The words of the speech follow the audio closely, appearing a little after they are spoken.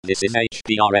This is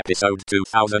HPR episode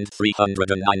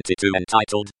 2392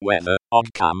 entitled Weather,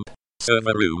 Oggcamp,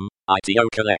 Server Room, ITO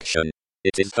Collection.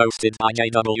 It is hosted by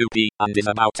JWP and is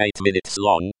about 8 minutes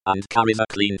long and carries a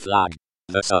clean flag.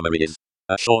 The summary is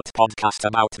a short podcast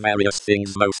about various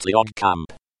things, mostly Oggcamp.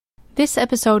 This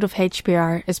episode of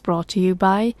HPR is brought to you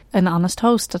by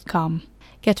anhonesthost.com.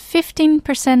 Get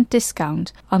 15%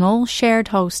 discount on all shared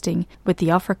hosting with the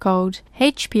offer code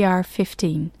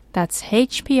HPR15. That's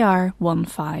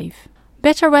HPR15.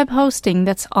 Better web hosting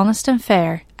that's honest and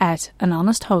fair at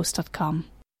anhonesthost.com.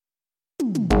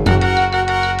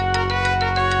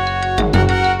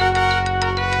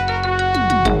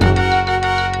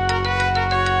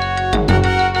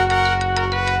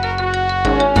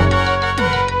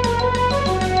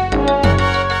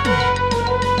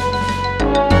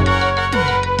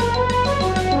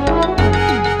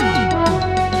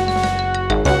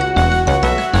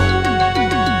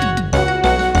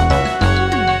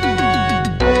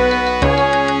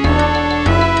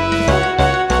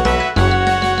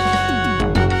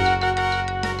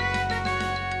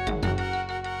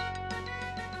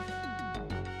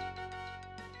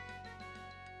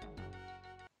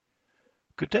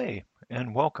 Good day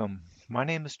and welcome. My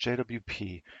name is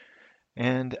JWP,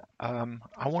 and I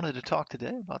wanted to talk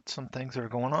today about some things that are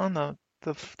going on.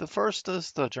 The first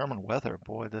is the German weather.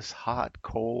 Boy, this hot,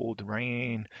 cold,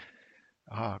 rain,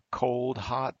 cold,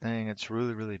 hot thing, it's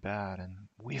really, really bad. And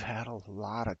we've had a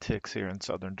lot of ticks here in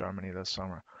southern Germany this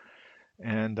summer.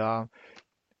 And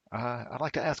I'd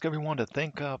like to ask everyone to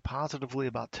think positively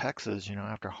about Texas. You know,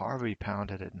 after Harvey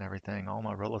pounded it and everything, all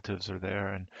my relatives are there,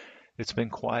 and it's been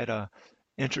quite a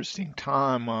interesting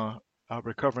time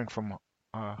recovering from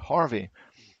Harvey.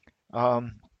 I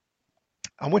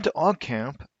went to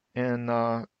Oggcamp in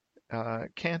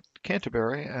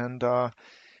Canterbury, and I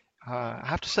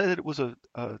have to say that it was a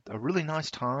really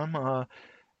nice time.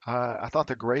 I thought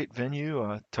the great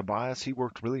venue, Tobias, he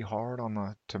worked really hard on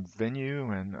the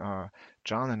venue, and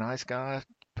John, the nice guy,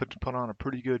 put on a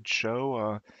pretty good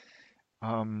show.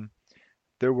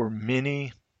 There were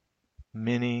many,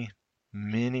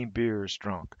 many beers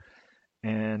drunk,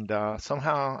 and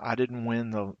somehow I didn't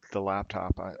win the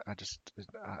laptop.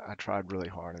 I tried really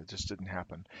hard. It just didn't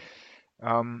happen.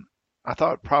 I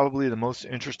thought probably the most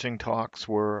interesting talks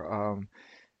were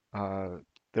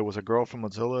there was a girl from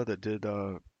Mozilla that did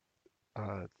the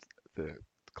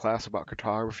class about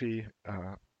cryptography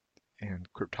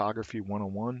and cryptography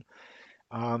 101,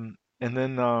 and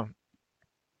then the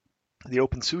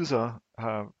OpenSUSE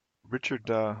Richard.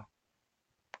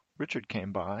 Richard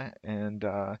came by, and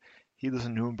he lives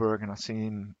in Nuremberg, and I see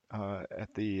him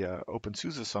at the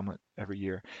OpenSUSE Summit every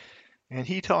year. And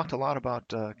he talked a lot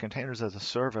about containers as a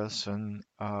service, and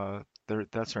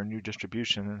that's our new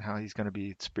distribution, and how he's going to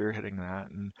be spearheading that.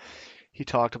 And he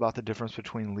talked about the difference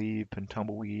between Leap and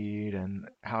Tumbleweed, and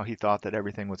how he thought that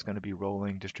everything was going to be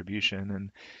rolling distribution,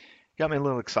 and got me a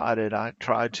little excited. I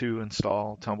tried to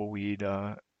install Tumbleweed,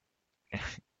 and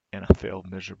I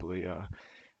failed miserably.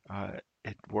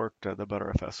 It worked, the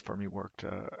Btrfs for me worked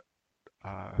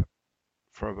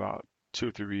for about 2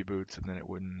 or 3 reboots, and then it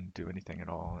wouldn't do anything at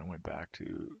all, and went back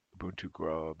to Ubuntu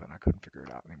Grub, and I couldn't figure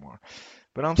it out anymore.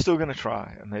 But I'm still going to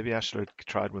try, and maybe I should have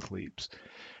tried with Leaps.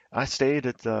 I stayed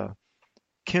at the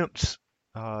Kemp's,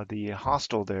 the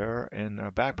hostel there, in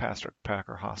a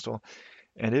backpacker hostel,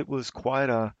 and it was quite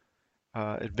a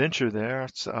adventure there.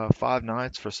 It's 5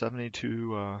 nights for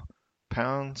 72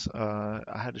 pounds.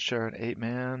 I had to share an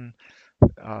 8-man.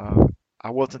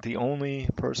 I wasn't the only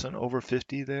person over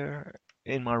 50 there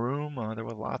in my room. There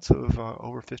were lots of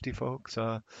over 50 folks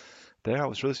there. I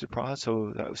was really surprised.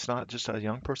 So that was not just a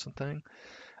young person thing.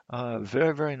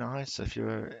 Very, very nice. If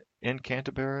you're in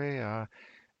Canterbury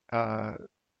and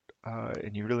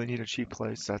you really need a cheap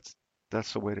place,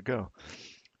 that's the way to go.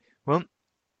 Well,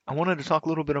 I wanted to talk a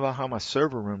little bit about how my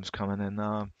server room's coming.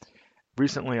 And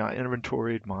recently I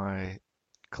inventoried my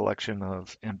collection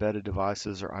of embedded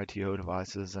devices or ITO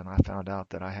devices, and I found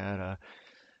out that I had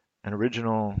an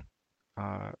original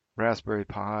Raspberry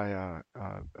Pi.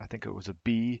 I think it was a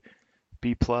B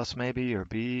plus maybe, or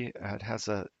B. It has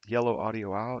a yellow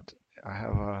audio out. I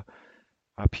have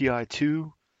a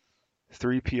PI2,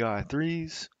 3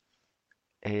 PI3s,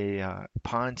 a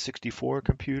Pine 64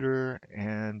 computer,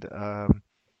 and a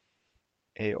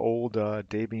old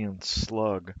Debian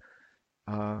Slug.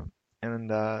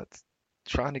 And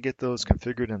trying to get those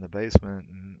configured in the basement,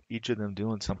 and each of them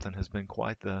doing something, has been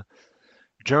quite the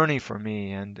journey for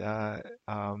me. And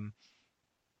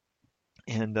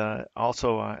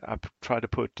also I tried to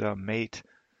put Mate,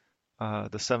 the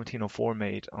 1704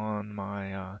 Mate, on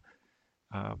my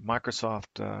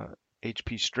Microsoft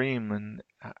HP Stream,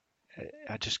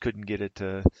 I just couldn't get it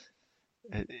to.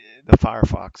 The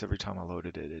Firefox, every time I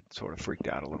loaded it, it sort of freaked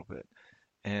out a little bit.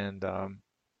 And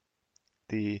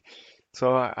the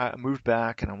so I moved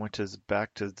back and I went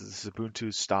back to the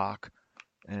Ubuntu stock,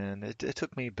 and it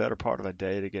took me better part of a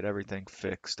day to get everything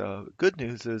fixed. Good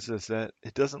news is that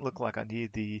it doesn't look like I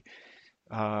need the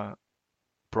uh,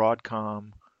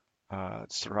 Broadcom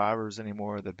survivors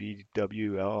anymore. The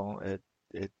BWL,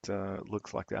 it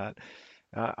looks like that.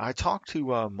 I talked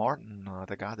to Martin,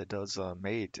 the guy that does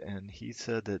Mate, and he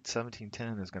said that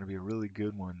 1710 is going to be a really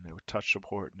good one with touch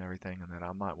support and everything, and that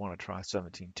I might want to try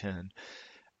 1710.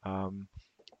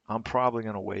 I'm probably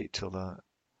going to wait till the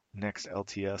next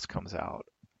LTS comes out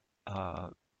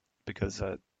because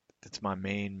it's my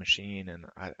main machine, and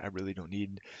I really don't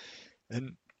need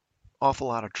an awful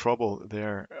lot of trouble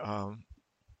there.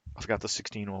 I've got the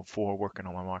 1604 working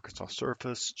on my Microsoft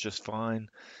Surface just fine.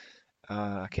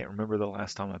 I can't remember the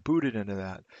last time I booted into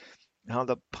that. Now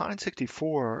the Pine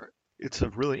 64, it's a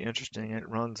really interesting. It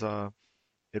runs a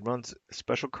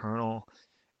special kernel,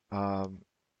 um,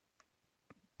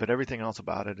 but everything else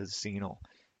about it is Xenal,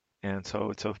 and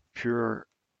so it's a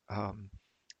um,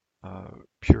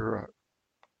 pure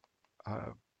uh,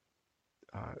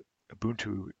 uh,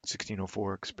 Ubuntu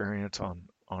 1604 experience on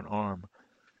ARM,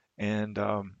 and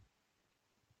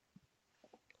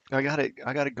I got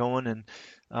it going, and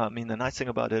I mean the nice thing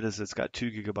about it is it's got 2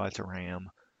 GB of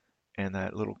RAM and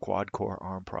that little quad-core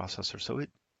ARM processor, so it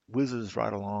whizzes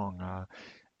right along.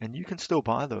 And you can still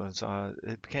buy those.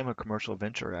 It became a commercial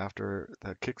venture after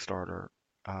the Kickstarter,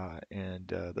 and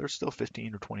they're still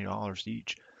 $15 or $20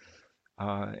 each.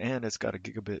 And it's got a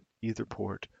gigabit Ether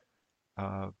port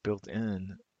built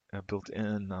in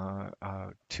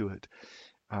to it.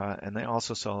 And they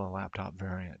also sell a laptop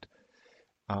variant.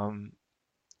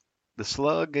 The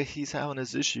Slug, he's having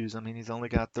his issues. I mean, he's only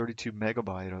got 32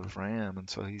 megabyte of RAM, and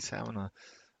so he's having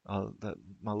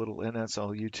my little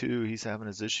NSLU2, he's having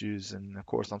his issues, and of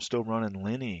course I'm still running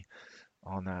Lenny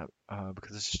on that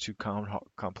because it's just too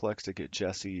complex to get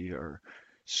Jesse or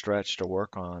Stretch to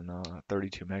work on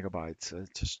 32 megabytes.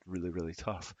 It's just really, really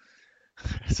tough.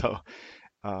 So,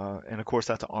 and of course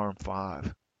that's an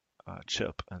ARM5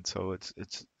 chip, and so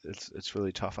it's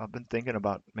really tough. I've been thinking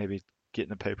about maybe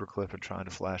getting a paperclip and trying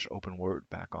to flash OpenWrt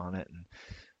back on it, and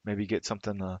maybe get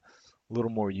something a little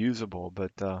more usable,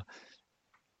 but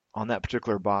on that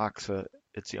particular box,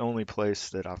 it's the only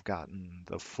place that I've gotten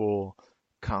the full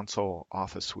console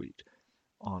Office suite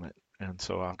on it. And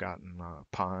so I've gotten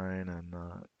Pine, and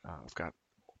I've got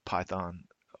Python,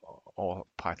 all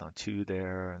Python 2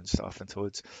 there and stuff. And so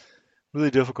it's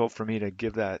really difficult for me to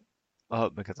give that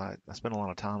up because I spend a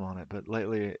lot of time on it. But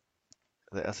lately,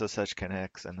 the SSH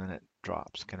connects and then it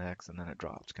drops, connects and then it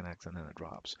drops, connects and then it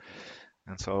drops.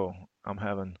 And so I'm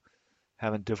having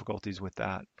difficulties with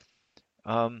that.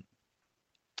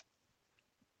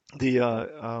 The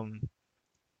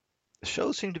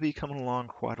shows seem to be coming along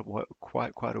quite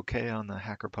okay on the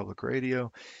Hacker Public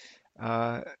Radio.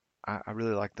 I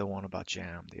really liked the one about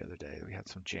Jam the other day. We had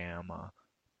some Jam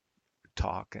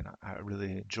talk, and I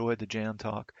really enjoyed the Jam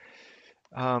talk.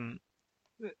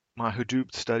 My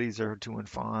Hadoop studies are doing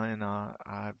fine.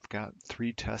 I've got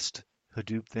 3 test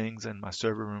Hadoop things in my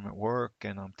server room at work,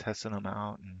 and I'm testing them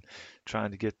out and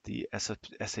trying to get the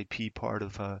SAP part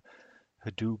of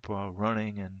Hadoop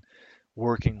running and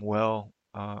working well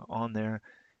on there,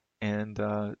 and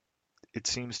it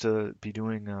seems to be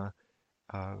doing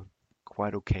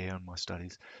quite okay on my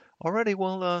studies. Alrighty,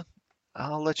 well,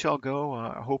 I'll let y'all go.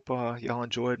 I hope y'all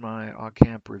enjoyed my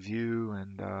Oggcamp review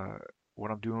and what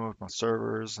I'm doing with my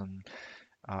servers. And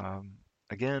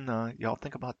again, y'all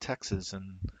think about Texas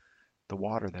and the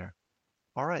water there.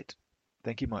 All right.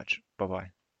 Thank you much.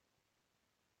 Bye-bye.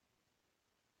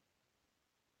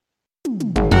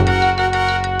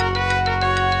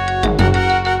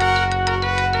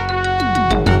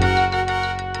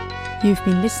 You've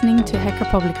been listening to Hacker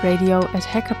Public Radio at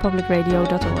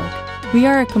hackerpublicradio.org. We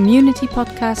are a community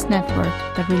podcast network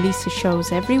that releases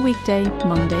shows every weekday,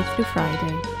 Monday through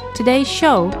Friday. Today's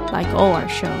show, like all our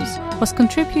shows, was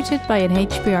contributed by an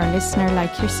HPR listener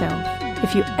like yourself.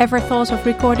 If you ever thought of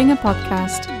recording a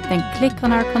podcast, then click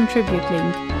on our contribute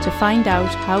link to find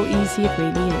out how easy it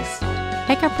really is.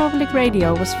 Hacker Public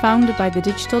Radio was founded by the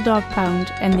Digital Dog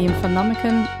Pound and the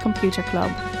Infonomicon Computer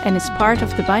Club and is part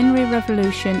of the binary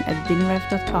revolution at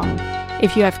binrev.com.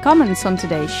 If you have comments on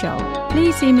today's show,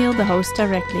 please email the host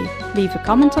directly, leave a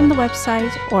comment on the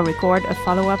website, or record a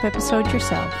follow-up episode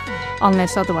yourself.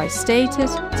 Unless otherwise stated,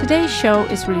 today's show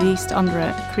is released under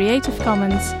a Creative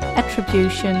Commons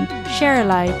Attribution Share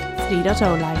Alike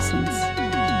 3.0 license.